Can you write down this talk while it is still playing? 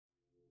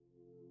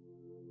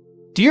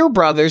Dear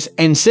brothers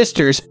and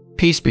sisters,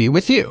 peace be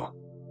with you.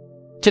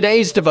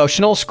 Today's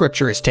devotional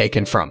scripture is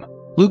taken from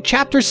Luke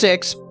chapter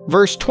 6,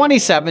 verse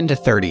 27 to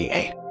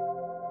 38.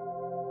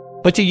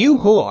 But to you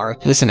who are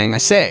listening, I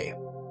say,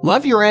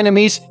 love your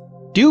enemies,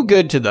 do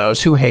good to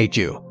those who hate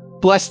you,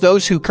 bless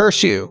those who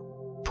curse you,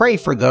 pray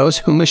for those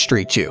who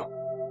mistreat you.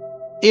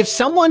 If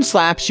someone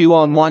slaps you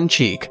on one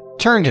cheek,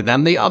 turn to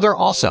them the other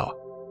also.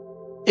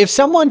 If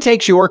someone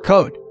takes your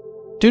coat,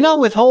 do not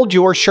withhold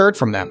your shirt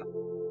from them.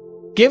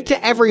 Give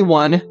to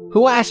everyone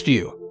who asks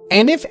you,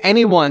 and if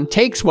anyone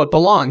takes what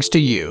belongs to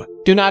you,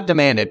 do not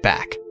demand it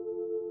back.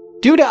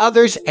 Do to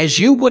others as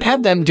you would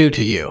have them do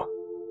to you.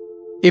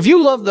 If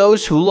you love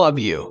those who love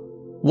you,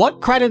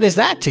 what credit is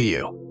that to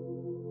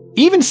you?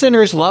 Even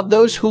sinners love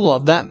those who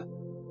love them.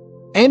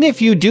 And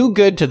if you do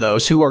good to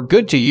those who are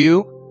good to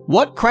you,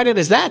 what credit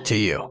is that to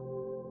you?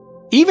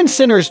 Even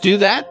sinners do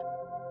that.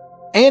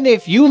 And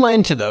if you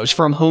lend to those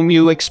from whom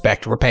you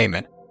expect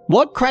repayment,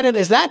 what credit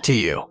is that to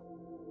you?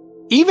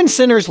 Even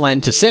sinners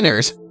lend to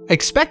sinners,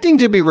 expecting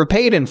to be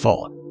repaid in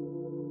full.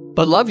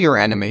 But love your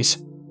enemies,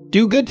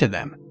 do good to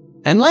them,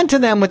 and lend to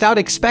them without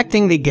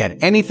expecting to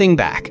get anything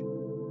back.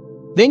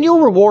 Then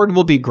your reward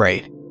will be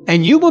great,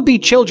 and you will be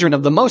children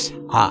of the Most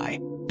High,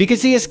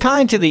 because He is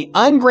kind to the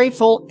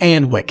ungrateful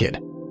and wicked.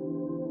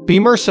 Be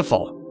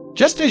merciful,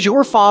 just as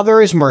your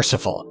Father is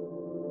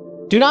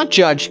merciful. Do not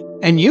judge,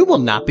 and you will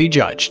not be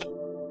judged.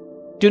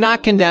 Do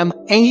not condemn,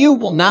 and you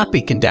will not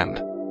be condemned.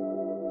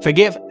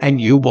 Forgive, and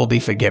you will be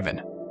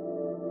forgiven.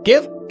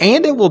 Give,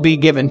 and it will be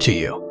given to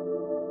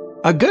you.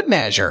 A good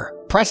measure,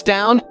 pressed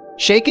down,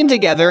 shaken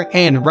together,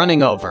 and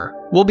running over,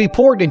 will be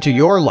poured into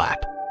your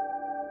lap.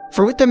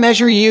 For with the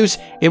measure you use,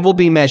 it will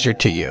be measured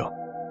to you.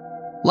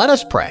 Let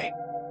us pray.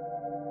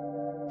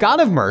 God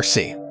of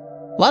mercy,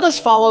 let us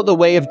follow the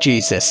way of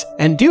Jesus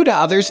and do to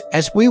others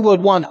as we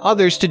would want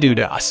others to do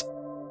to us.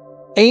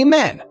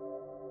 Amen.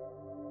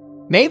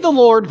 May the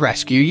Lord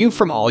rescue you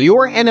from all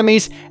your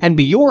enemies and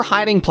be your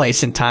hiding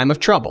place in time of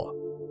trouble.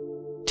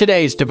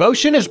 Today's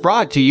devotion is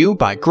brought to you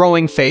by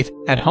Growing Faith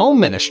at Home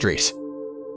Ministries.